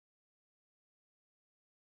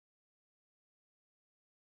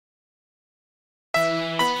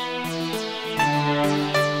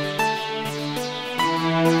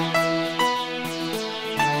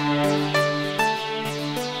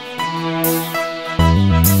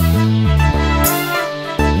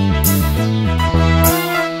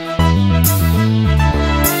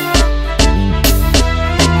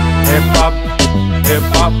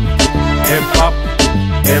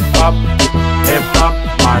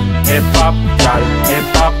man, hip hop, gal, hip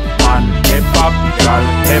hop, man, hip hop, gal,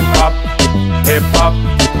 hip hop, hip hop,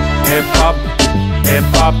 hip hop, hip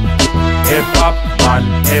hop, hip hop, man,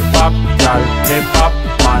 hip hop, gal, hip hop,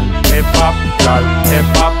 man, hip hop, gal, hip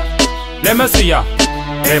hop. Let me see ya,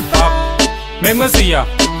 hip hop. Make me see ya,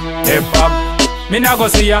 hip hop. Me nah go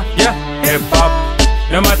see ya, yeah, hip hop.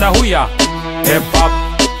 No matter who ya, hip hop.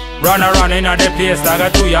 Run around in the place like a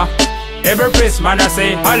two ya. Every place man I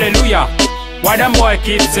say hallelujah. Why them boy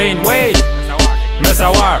keep saying wait?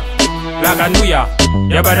 Mr. War, like a new ya.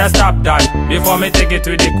 You better stop that before me take it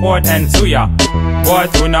to the court and sue ya. Boy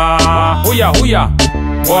tuna, huya huya.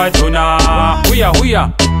 Boy tuna, huya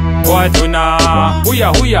huya. Boy tuna,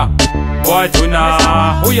 huya huya. Boy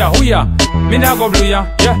tuna, huya huya. Me nah go blue ya,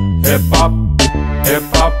 yeah. Hip hop, hip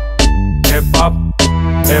hop, hip hop,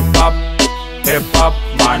 hip hop, hip hop,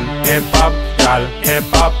 man, hip hop, gal, hip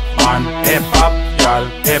hop, man, hip hop, gal,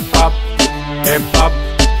 hip hop, hip hop,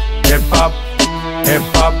 hip hop, hip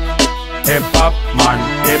hop, hip hop, man,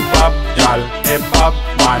 hip hop, gal, hip hop,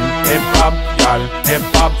 man, hip hop, gal, hip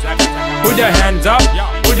hop. Put your hands up,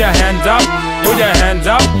 put your hands up, put your hands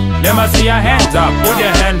up. Let me see your hands up. Put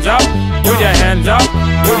your hands up, put your hands up,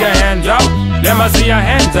 put your hands up. Let me see your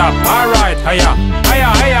hands up. Alright, higher,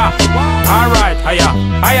 higher, higher. Alright, higher,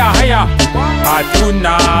 higher, higher.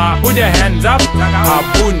 Atuna, put your hands up.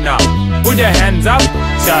 Abuna, put your hands up.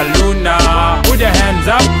 Shaluna, put your hands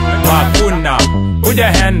up. Mapuna, put your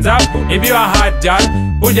hands up. If you are hot,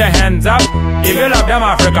 John, put your hands up. If you love them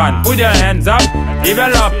African, put your hands up. If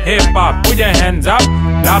you love hip hop, put your hands up.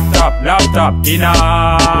 Laptop, laptop, inna.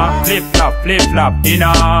 Flip flop,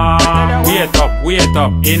 inna. Wait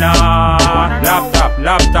up, inna. Laptop,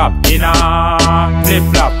 laptop, inna.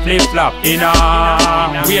 Flip flop, inna.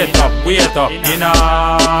 Wait up, inna.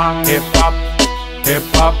 Hip hop, hip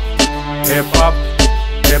hop, hip hop,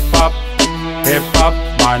 hip hop, hip hop,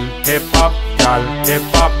 man, hip hop, gal, hip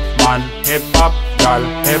hop, man, hip hop, gal,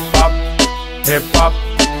 hip hop, hip hop,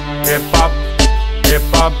 hip hop, hip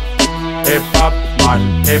hop, hip hop,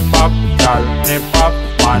 man, hip hop, gal, hip hop,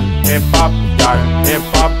 man, hip hop, gal, hip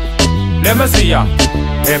hop. Let me see ya,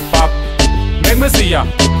 hip hop. Make me see ya,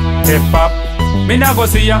 hip hop. Me nah go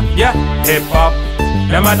see ya, yeah, hip hop.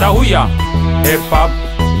 No matter who ya, hip hop.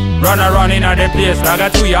 Run around in the place like a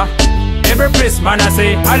two ya. Every place man I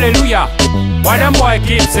say hallelujah. Why them boy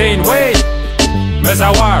keep saying wait?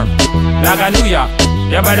 Mr. War, like a new ya.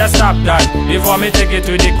 You better stop that before me take it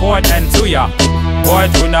to the court and sue ya. Boy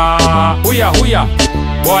tuna, huya huya.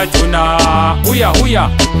 Boy tuna, huya huya.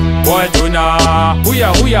 Boy tuna,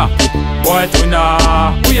 huya huya. Boy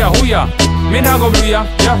tuna, huya huya. Me nah go blue ya,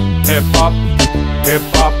 yeah. Hip hop, hip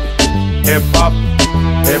hop, hip hop,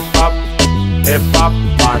 hip hop, hip hop,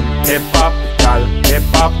 man, hip hop, gal, hip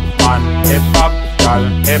hop, man, hip hop, gal,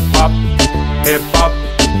 hip hop, hip hop,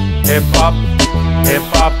 hip hop, hip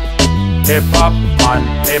hop, hip hop, man,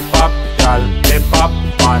 hip hop, gal, hip hop,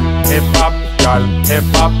 man, hip hop, gal, hip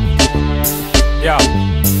hop. Yeah,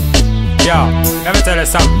 yeah. Let me tell you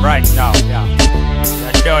something right now. Yeah,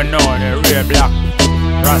 you don't know the real black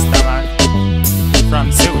Rasta man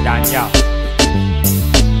from Sudan. Yeah,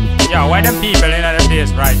 yeah. Why them people in the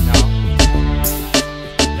place right now?